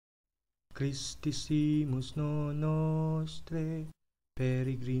Christissimus no nostre,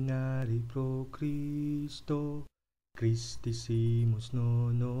 peregrinari pro Christo. Christissimus no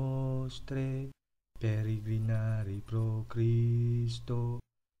nostre, peregrinari pro Christo.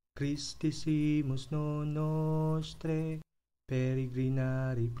 Christissimus no nostre,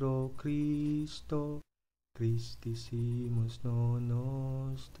 peregrinari pro Christo. Christissimus no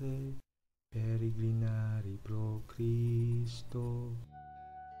nostre, peregrinari pro Christo.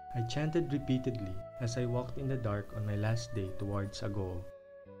 I chanted repeatedly as I walked in the dark on my last day towards Agoo.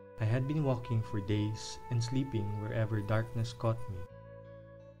 I had been walking for days and sleeping wherever darkness caught me.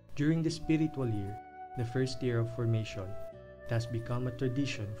 During the spiritual year, the first year of formation, it has become a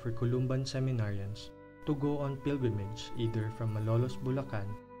tradition for Columban seminarians to go on pilgrimage either from Malolos,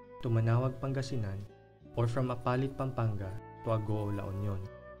 Bulacan to Manawag, Pangasinan, or from Apalit, Pampanga to Agoo, La Union.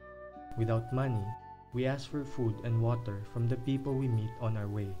 Without money, we ask for food and water from the people we meet on our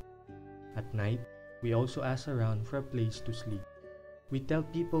way. At night, we also ask around for a place to sleep. We tell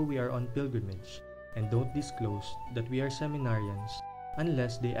people we are on pilgrimage and don't disclose that we are seminarians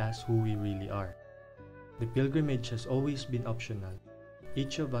unless they ask who we really are. The pilgrimage has always been optional.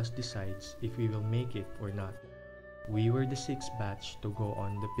 Each of us decides if we will make it or not. We were the sixth batch to go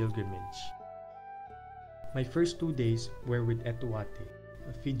on the pilgrimage. My first 2 days were with Etuate,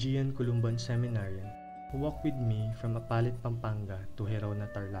 a Fijian Columban seminarian who walked with me from Apalit, Pampanga to Herona,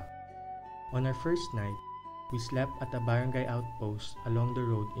 Tarlac. On our first night, we slept at a barangay outpost along the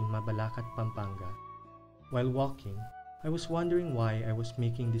road in Mabalacat, Pampanga. While walking, I was wondering why I was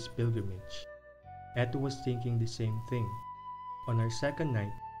making this pilgrimage. Etu was thinking the same thing. On our second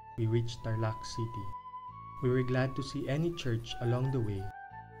night, we reached Tarlac City. We were glad to see any church along the way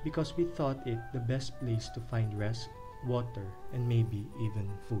because we thought it the best place to find rest, water, and maybe even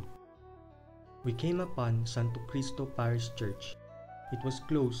food. We came upon Santo Cristo Parish Church. It was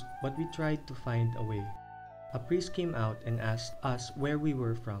closed, but we tried to find a way. A priest came out and asked us where we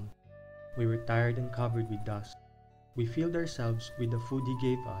were from. We were tired and covered with dust. We filled ourselves with the food he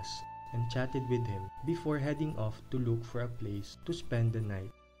gave us and chatted with him before heading off to look for a place to spend the night.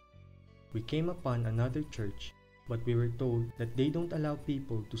 We came upon another church, but we were told that they don't allow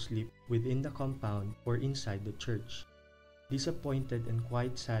people to sleep within the compound or inside the church. Disappointed and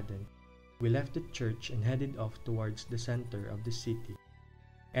quite saddened, we left the church and headed off towards the center of the city.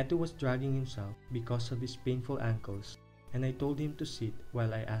 Etu was dragging himself because of his painful ankles, and I told him to sit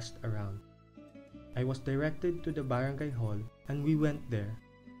while I asked around. I was directed to the barangay hall and we went there.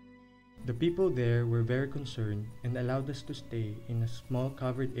 The people there were very concerned and allowed us to stay in a small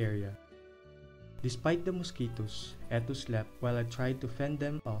covered area. Despite the mosquitoes, Etu slept while I tried to fend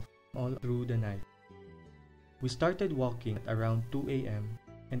them off all through the night. We started walking at around 2 a.m.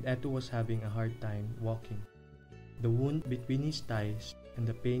 and Etu was having a hard time walking. The wound between his thighs and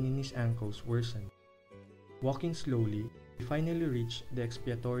the pain in his ankles worsened. Walking slowly, we finally reached the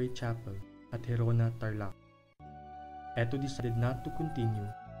expiatory chapel at Herona, Tarlac. Etu decided not to continue,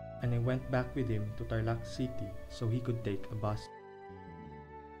 and I went back with him to Tarlac City so he could take a bus.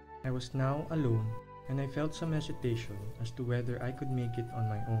 I was now alone, and I felt some hesitation as to whether I could make it on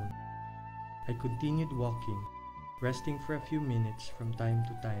my own. I continued walking, resting for a few minutes from time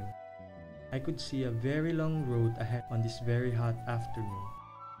to time. I could see a very long road ahead on this very hot afternoon.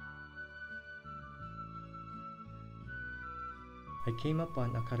 I came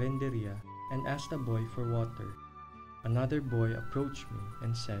upon a carinderia and asked a boy for water. Another boy approached me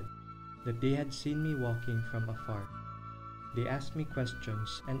and said that they had seen me walking from afar. They asked me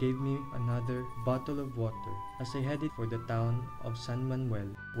questions and gave me another bottle of water as I headed for the town of San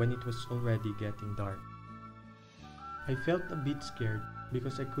Manuel when it was already getting dark. I felt a bit scared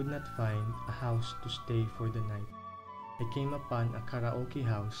because I could not find a house to stay for the night. I came upon a karaoke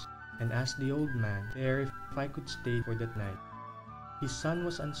house and asked the old man there if I could stay for that night. His son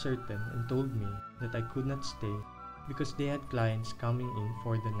was uncertain and told me that I could not stay because they had clients coming in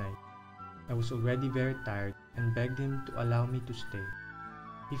for the night. I was already very tired and begged him to allow me to stay.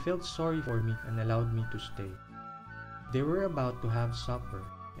 He felt sorry for me and allowed me to stay. They were about to have supper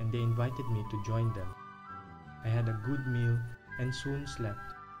and they invited me to join them. I had a good meal and soon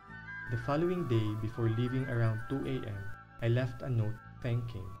slept. The following day, before leaving around 2 a.m., I left a note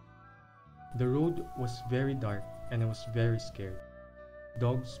thanking. The road was very dark and I was very scared.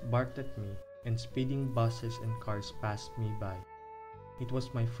 Dogs barked at me and speeding buses and cars passed me by. It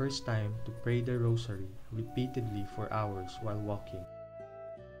was my first time to pray the rosary repeatedly for hours while walking.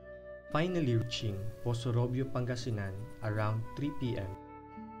 Finally reaching Posorobio, Pangasinan around 3 p.m.,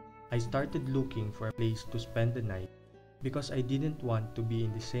 I started looking for a place to spend the night because I didn't want to be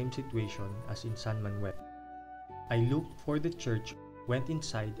in the same situation as in San Manuel. I looked for the church, went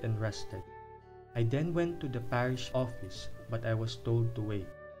inside and rested. I then went to the parish office, but I was told to wait.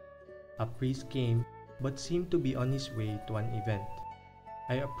 A priest came, but seemed to be on his way to an event.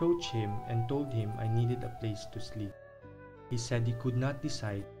 I approached him and told him I needed a place to sleep. He said he could not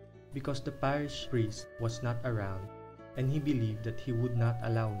decide because the parish priest was not around and he believed that he would not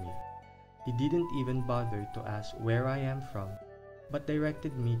allow me. He didn't even bother to ask where I am from, but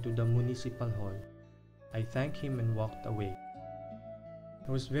directed me to the municipal hall. I thanked him and walked away.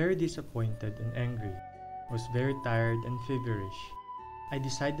 I was very disappointed and angry. I was very tired and feverish. I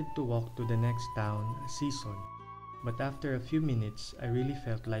decided to walk to the next town, Season, but after a few minutes, I really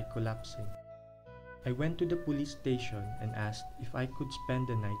felt like collapsing. I went to the police station and asked if I could spend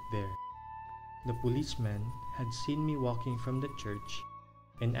the night there. The policeman had seen me walking from the church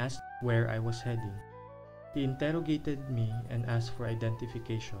and asked where I was heading. He interrogated me and asked for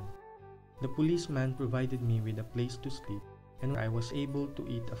identification. The policeman provided me with a place to sleep and I was able to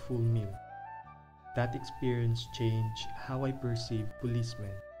eat a full meal. That experience changed how I perceived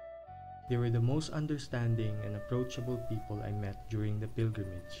policemen. They were the most understanding and approachable people I met during the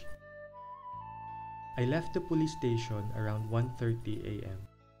pilgrimage. I left the police station around 1:30 a.m.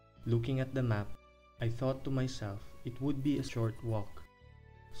 Looking at the map, I thought to myself it would be a short walk,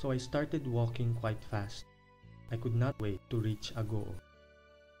 so I started walking quite fast. I could not wait to reach Agoo.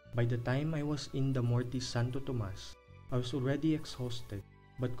 By the time I was in the Mortis Santo Tomas, I was already exhausted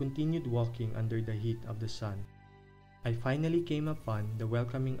but continued walking under the heat of the sun. I finally came upon the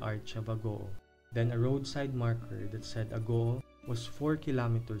welcoming arch of Agoo, then a roadside marker that said Agoo was 4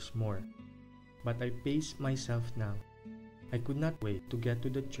 kilometers more. But I paced myself now. I could not wait to get to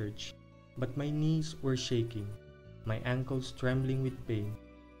the church, but my knees were shaking, my ankles trembling with pain,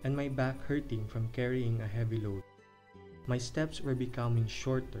 and my back hurting from carrying a heavy load. My steps were becoming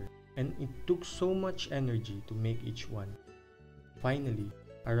shorter, and it took so much energy to make each one. Finally,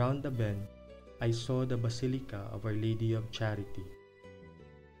 around the bend, I saw the Basilica of Our Lady of Charity.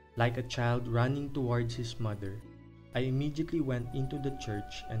 Like a child running towards his mother, I immediately went into the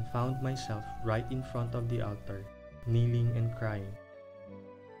church and found myself right in front of the altar, kneeling and crying.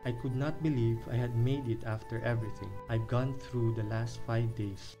 I could not believe I had made it after everything I've gone through the last 5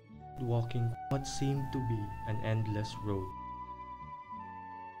 days, walking what seemed to be an endless road.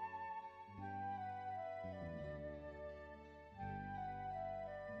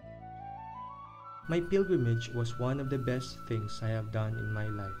 My pilgrimage was one of the best things I have done in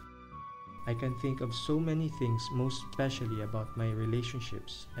my life. I can think of so many things, most especially about my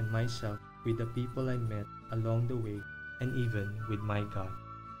relationships and myself with the people I met along the way and even with my God.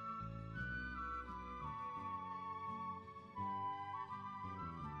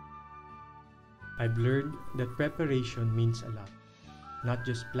 I've learned that preparation means a lot. Not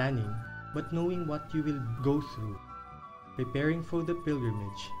just planning, but knowing what you will go through. Preparing for the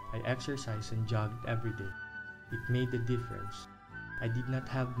pilgrimage, I exercised and jogged every day. It made a difference. I did not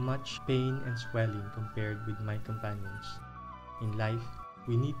have much pain and swelling compared with my companions. In life,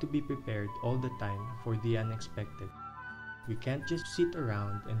 we need to be prepared all the time for the unexpected. We can't just sit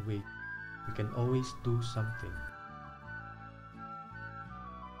around and wait. We can always do something.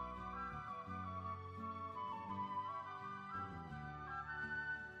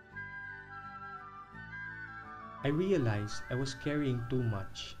 I realized I was carrying too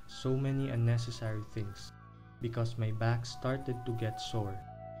much, so many unnecessary things, because my back started to get sore.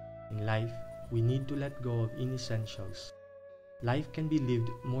 In life, we need to let go of inessentials. Life can be lived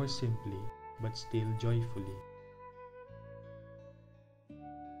more simply, but still joyfully.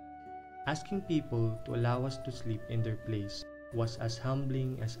 Asking people to allow us to sleep in their place was as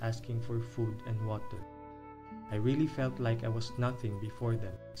humbling as asking for food and water. I really felt like I was nothing before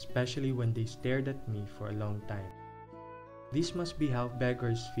them, especially when they stared at me for a long time. This must be how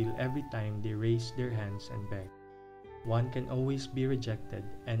beggars feel every time they raise their hands and beg. One can always be rejected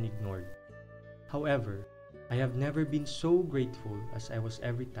and ignored. However, I have never been so grateful as I was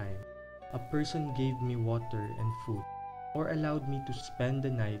every time a person gave me water and food or allowed me to spend the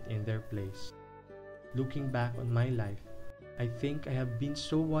night in their place. Looking back on my life, I think I have been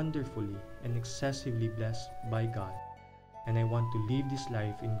so wonderfully and excessively blessed by God, and I want to live this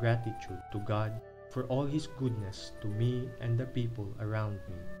life in gratitude to God for all His goodness to me and the people around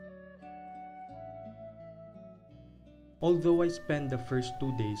me. Although I spent the first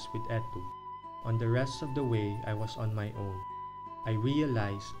 2 days with Etu, on the rest of the way I was on my own. I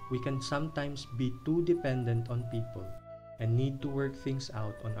realized we can sometimes be too dependent on people and need to work things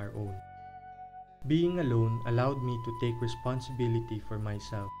out on our own. Being alone allowed me to take responsibility for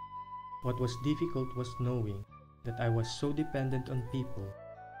myself. What was difficult was knowing that I was so dependent on people,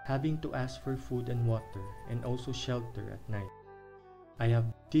 having to ask for food and water and also shelter at night. I have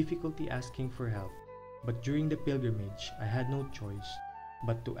difficulty asking for help, but during the pilgrimage I had no choice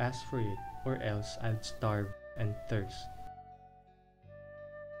but to ask for it, or else I'd starve and thirst.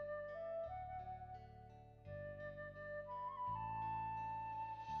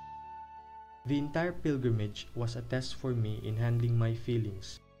 The entire pilgrimage was a test for me in handling my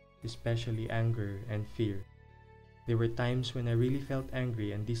feelings, especially anger and fear. There were times when I really felt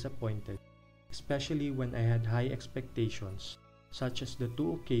angry and disappointed, especially when I had high expectations, such as the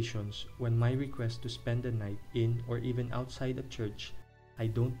 2 occasions when my request to spend the night in or even outside a church. I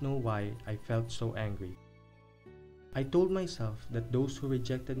don't know why I felt so angry. I told myself that those who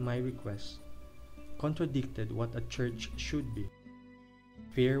rejected my request contradicted what a church should be.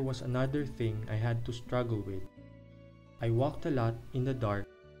 Fear was another thing I had to struggle with. I walked a lot in the dark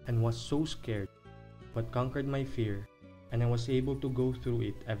and was so scared, but conquered my fear, and I was able to go through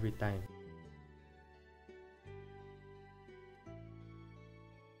it every time.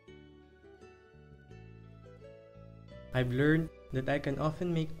 I've learned that I can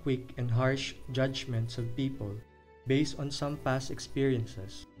often make quick and harsh judgments of people based on some past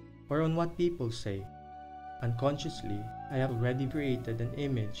experiences or on what people say. Unconsciously, I have already created an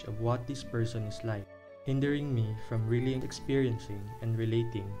image of what this person is like, hindering me from really experiencing and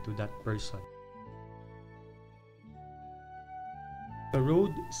relating to that person. The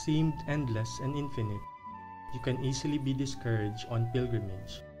road seemed endless and infinite. You can easily be discouraged on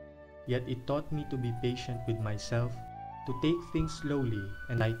pilgrimage, yet it taught me to be patient with myself, to take things slowly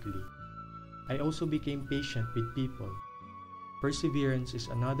and lightly. I also became patient with people. Perseverance is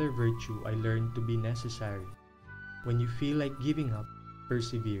another virtue I learned to be necessary. When you feel like giving up,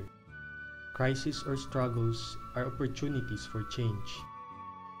 persevere. Crises or struggles are opportunities for change.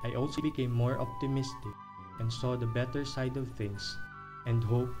 I also became more optimistic and saw the better side of things and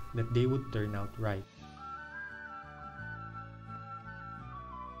hoped that they would turn out right.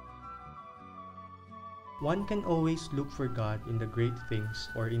 One can always look for God in the great things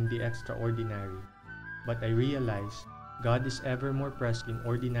or in the extraordinary, but I realize God is ever more present in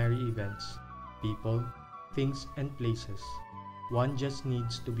ordinary events, people, things, and places. One just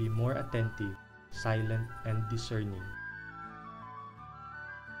needs to be more attentive, silent, and discerning.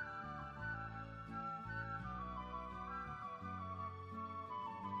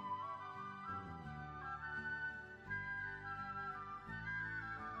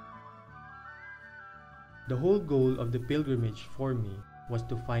 The whole goal of the pilgrimage for me was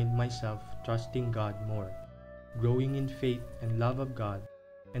to find myself trusting God more, growing in faith and love of God,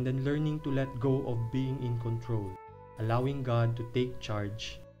 and then learning to let go of being in control, allowing God to take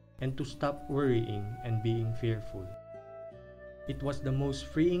charge, and to stop worrying and being fearful. It was the most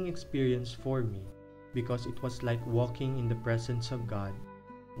freeing experience for me because it was like walking in the presence of God,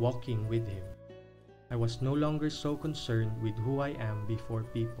 walking with Him. I was no longer so concerned with who I am before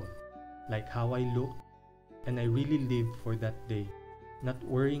people, like how I look, and I really lived for that day, not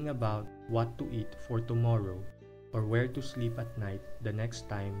worrying about what to eat for tomorrow or where to sleep at night the next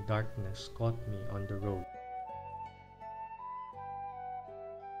time darkness caught me on the road.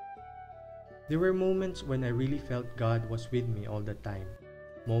 There were moments when I really felt God was with me all the time,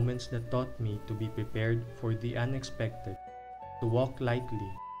 moments that taught me to be prepared for the unexpected, to walk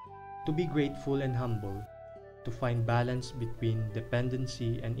lightly, to be grateful and humble, to find balance between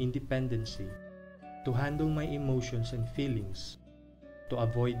dependency and independency, to handle my emotions and feelings, to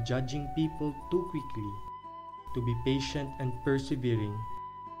avoid judging people too quickly, to be patient and persevering,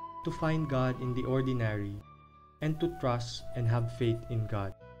 to find God in the ordinary, and to trust and have faith in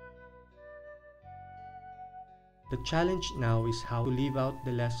God. The challenge now is how to live out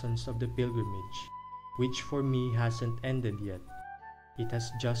the lessons of the pilgrimage, which for me hasn't ended yet. It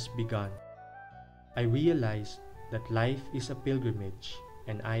has just begun. I realized that life is a pilgrimage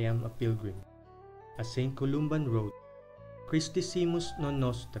and I am a pilgrim. As Saint Columban wrote, Christissimus non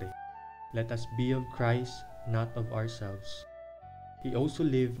nostre, let us be of Christ, not of ourselves. He also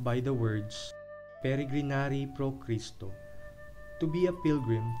lived by the words, peregrinari pro Christo, to be a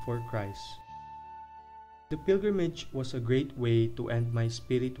pilgrim for Christ. The pilgrimage was a great way to end my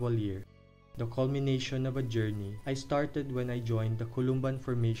spiritual year, the culmination of a journey I started when I joined the Columban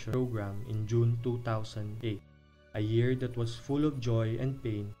Formation Program in June 2008, a year that was full of joy and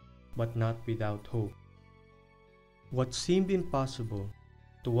pain, but not without hope. What seemed impossible,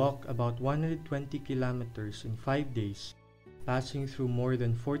 to walk about 120 kilometers in 5 days, passing through more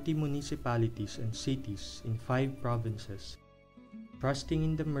than 40 municipalities and cities in 5 provinces, trusting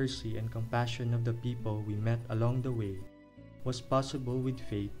in the mercy and compassion of the people we met along the way, was possible with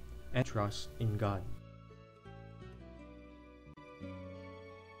faith and trust in God.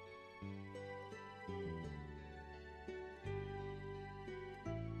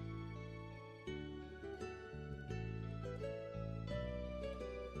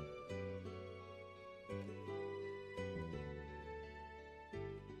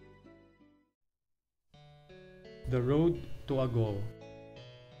 The road to Agoo.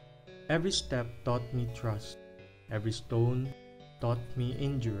 Every step taught me trust. Every stone taught me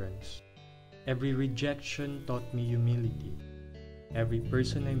endurance. Every rejection taught me humility. Every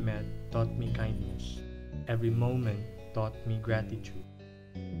person I met taught me kindness. Every moment taught me gratitude.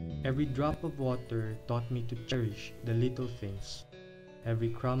 Every drop of water taught me to cherish the little things. Every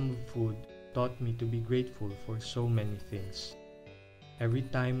crumb of food taught me to be grateful for so many things. Every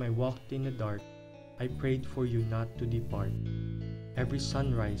time I walked in the dark, I prayed for you not to depart. Every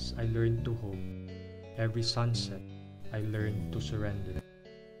sunrise I learned to hope. Every sunset I learned to surrender.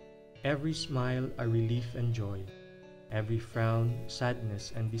 Every smile a relief and joy. Every frown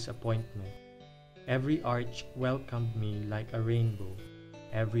sadness and disappointment. Every arch welcomed me like a rainbow.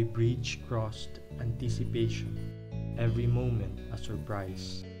 Every bridge crossed anticipation. Every moment a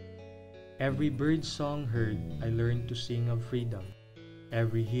surprise. Every bird song heard I learned to sing of freedom.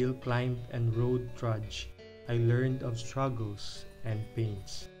 Every hill climbed and road trudged I learned of struggles and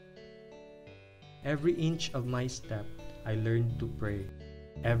pains. Every inch of my step I learned to pray.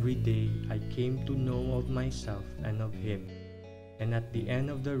 Every day I came to know of myself and of Him. And at the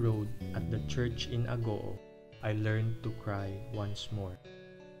end of the road at the church in Agoo, I learned to cry once more.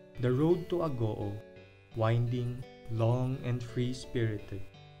 The road to Agoo, winding, long and free-spirited,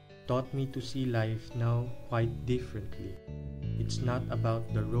 taught me to see life now quite differently. It's not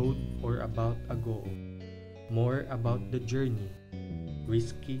about the road or about Agoo, more about the journey,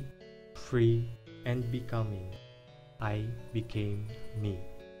 risky, free, and becoming. I became me.